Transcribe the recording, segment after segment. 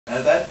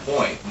At that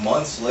point,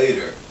 months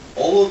later,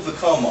 all of the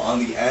cum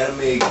on the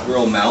anime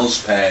girl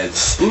mouse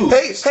pads. Ooh.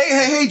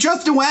 Hey,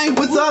 Justin Whang,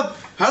 what's up?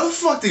 How the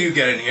fuck did you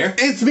get in here?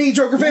 It's me,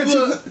 Joker Fan.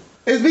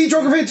 It's me,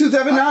 Joker Fan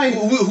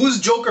 279. Who's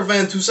Joker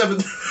Fan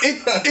 279?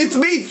 It's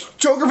me,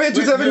 Joker Fan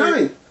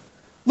 279.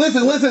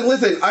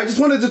 Listen. I just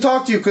wanted to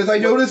talk to you because I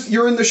noticed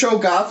you're in the show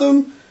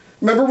Gotham.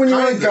 Remember when you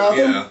were in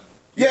Gotham?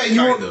 Yeah,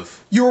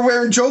 you were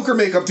wearing Joker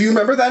makeup. Do you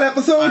remember that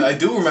episode? I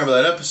do remember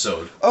that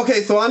episode.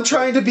 Okay, so I'm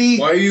trying to be.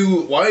 Why are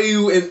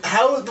you in?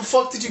 How the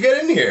fuck did you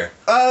get in here?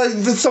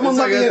 Someone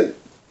let me in.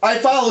 I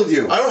followed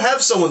you. I don't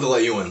have someone to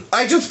let you in.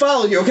 I just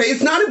followed you, okay?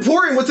 It's not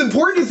important. What's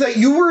important is that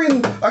you were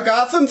in a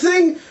Gotham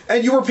thing,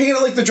 and you were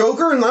painted like the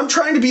Joker, and I'm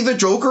trying to be the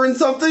Joker in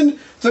something.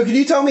 So can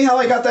you tell me how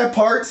I got that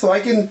part so I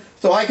can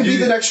be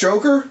the next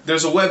Joker?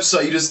 There's a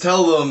website. You just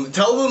tell them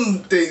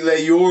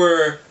that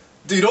you're...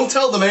 Dude, don't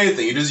tell them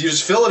anything. You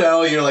just fill it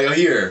out, and you're like, oh,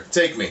 here,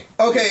 take me.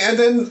 Okay, and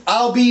then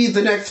I'll be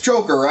the next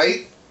Joker,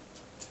 right?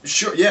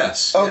 Sure,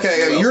 yes.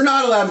 Okay, yes, you're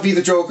not allowed to be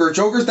the Joker.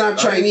 Joker's not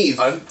Chinese.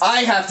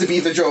 I have to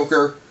be the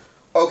Joker.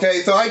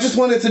 Okay, so I just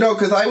wanted to know,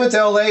 because I went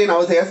to LA and I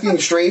was asking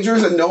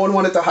strangers and no one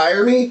wanted to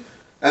hire me.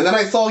 And then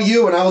I saw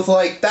you and I was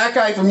like, that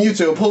guy from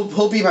YouTube,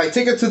 he'll be my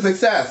ticket to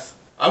success.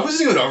 I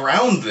wasn't even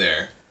around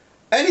there.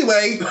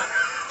 Anyway,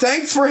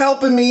 thanks for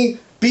helping me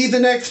be the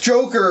next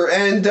Joker.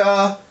 And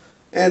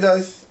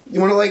you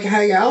want to, like,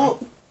 hang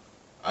out?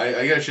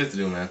 I got shit to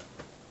do, man.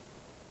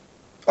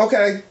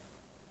 Okay.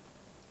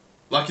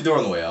 Lock your door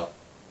on the way out.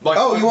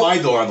 Lock my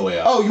door on the way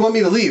out. Oh, you want me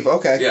to leave?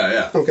 Okay.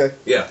 Yeah. Okay.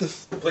 Yeah,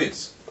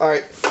 please.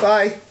 Alright,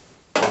 bye.